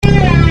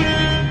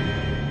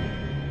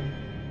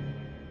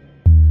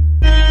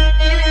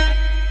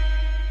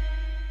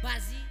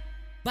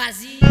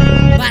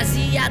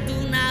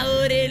Baseado na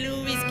orelha,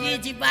 o uísque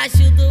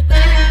debaixo do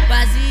braço.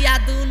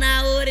 Baseado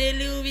na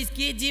orelha, o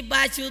uísque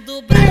debaixo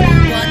do braço.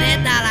 Boné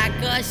da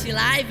Lacoste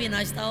Live,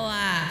 nós tá o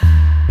ar.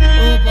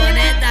 O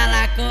boné da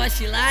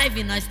Lacoste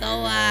Live, nós tá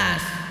o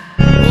ar.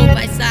 Ou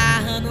vai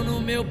sarrando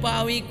no meu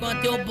pau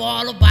enquanto eu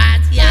bolo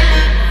baseado.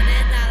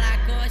 Boné da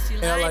Lacoste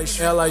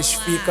Live. Elas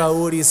ficam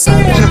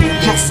ouriçadas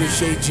com bolso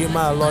cheio de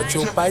malote.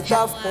 O pai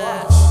tá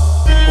forte,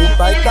 o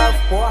pai tá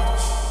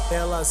forte.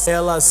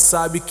 Ela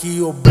sabe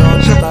que o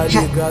branco tá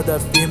ligada,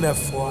 firme é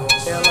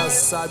forte. Ela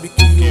sabe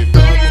que o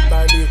branco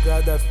tá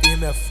ligada,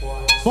 firme é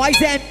forte.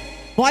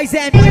 Nós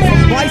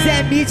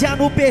é mídia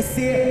no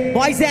PC,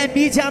 nós é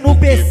mídia no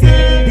PC.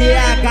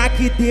 DH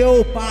que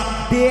deu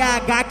pá,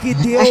 DH que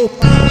deu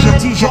pá.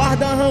 De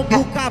Jordan arranca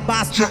o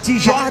cabaço, de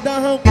Jordan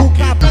arranca o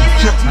cabaço.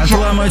 A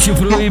tua mãe te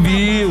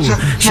proibiu,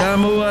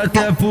 chamou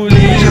até a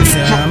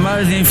polícia,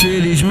 mas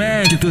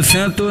infelizmente tu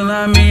sentou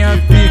na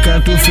minha pica.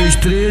 Tu fez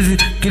 13,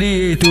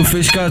 criei, tu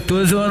fez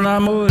 14, eu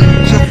namorei.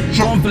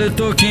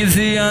 Completou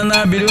 15 anos,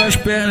 abriu as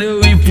pernas,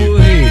 eu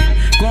empurrei.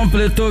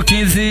 Completou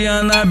 15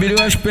 anos,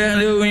 abriu as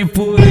pernas, eu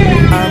empurrei.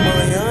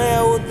 Amanhã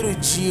é outro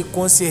dia,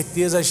 com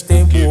certeza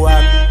tem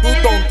boato.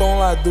 Do tonton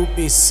lá do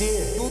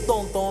PC, do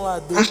tonton lá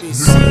do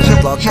PC.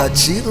 Toca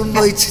tiro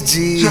noite e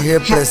dia,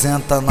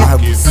 representa na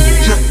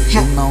buceta. E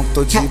não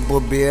tô de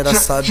bobeira,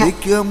 sabe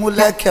que a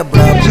moleque é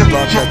brabo.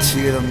 Toca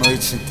tiro a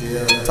noite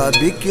inteira.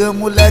 Sabe que a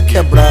moleque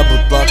é brabo.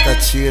 Toca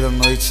tiro a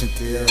noite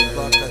inteira.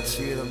 Toca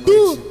tiro a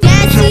noite inteira.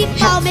 Desce,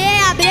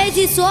 palmeia,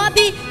 brede,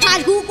 sobe,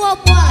 rasga o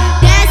copó.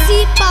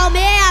 Desce,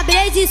 palmeia,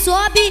 brede,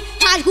 sobe,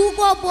 rasga o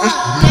copó.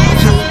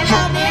 Desce,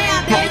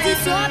 palmeia, brede,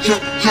 sobe,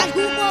 rasga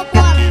o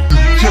copó.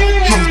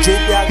 DJ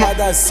PH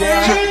da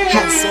Serra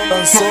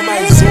lançou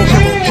mais uma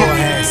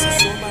concorrência.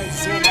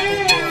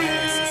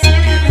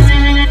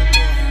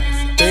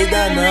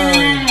 Peida não,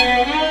 hein?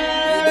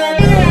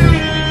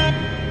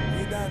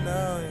 Peida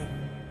não, hein?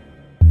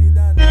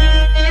 Peida não,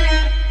 hein?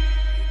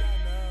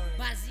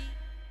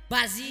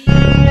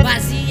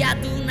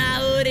 Baseado na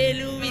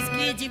orelha, o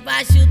uísque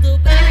debaixo do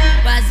braço.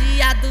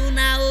 Baseado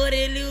na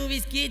orelha, o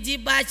uísque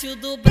debaixo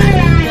do braço.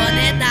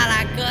 Boné da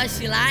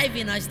Lacoste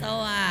Live, nós tá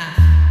o ar.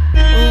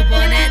 O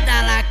boné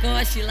da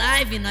Lacoste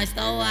Live, nós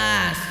tá o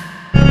ar.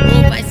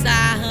 Ou vai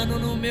sarrando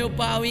no meu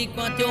pau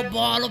enquanto eu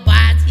bolo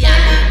baseado.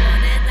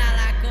 Boné da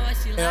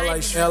Lacoste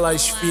Live.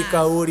 Elas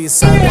ficam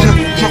ouriçadas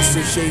com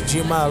bolso cheio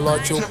de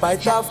malote. O pai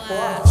tá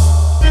forte,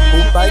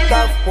 o pai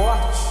tá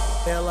forte.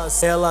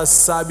 Ela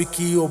sabe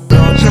que o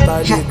branco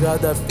tá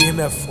ligada,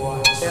 firme é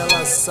forte.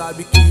 Ela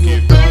sabe que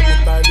o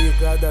branco tá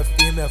ligada,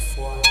 firme é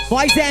forte.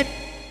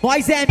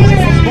 Nós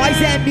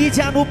é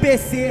mídia no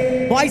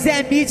PC, nós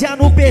é mídia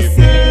no PC.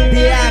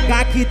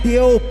 DH que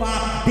deu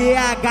pá,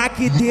 DH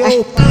que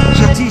deu pá.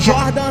 De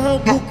Jordan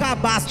arranca o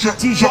cabaço,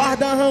 de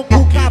Jordan arranca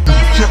o cabaço.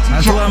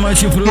 A tua mãe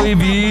te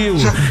proibiu,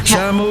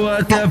 chamou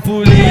até a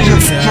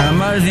polícia,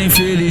 mas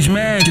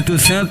infelizmente tu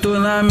sentou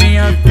na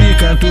minha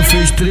pica. Tu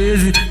fez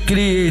 13,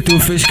 criei, tu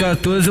fez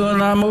 14, eu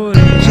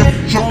namorei.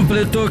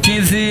 Completou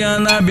 15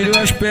 anos, abriu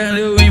as pernas,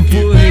 eu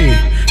empurrei.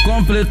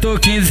 Completou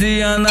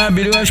 15 anos,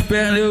 abriu as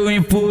pernas, eu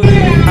empurrei.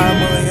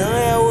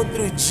 Amanhã é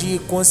outro dia,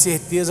 com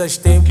certeza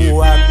tem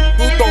boato.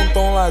 Do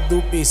tonton lá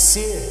do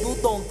PC, do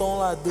tonton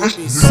lá do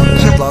PC.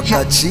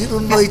 Toca tiro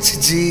noite e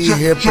dia,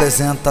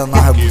 representa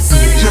na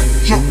buceta.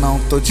 E não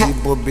tô de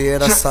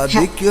bobeira,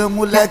 sabe que a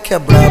moleque é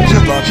brabo.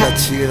 Toca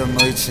tiro a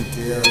noite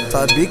inteira.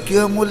 Sabe que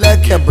a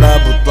moleque é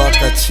brabo.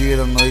 Toca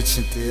tiro a noite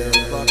inteira.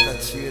 Toca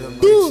tiro a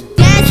noite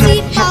inteira.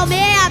 Desce,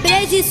 palmeia,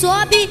 brede,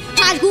 sobe,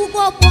 rasga o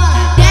copó.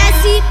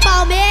 Desce,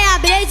 palmeia,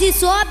 brede,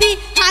 sobe,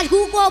 rasga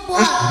o copó.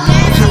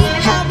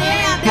 Desce,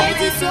 palmeia,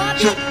 brede,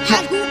 sobe,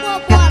 rasga o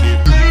copó.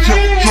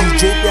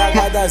 DJ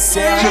PH da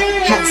Serra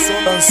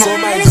lançou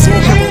mais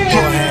uma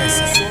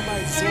concorrência.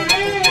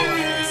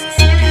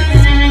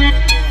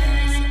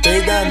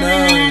 Peida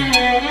não, hein?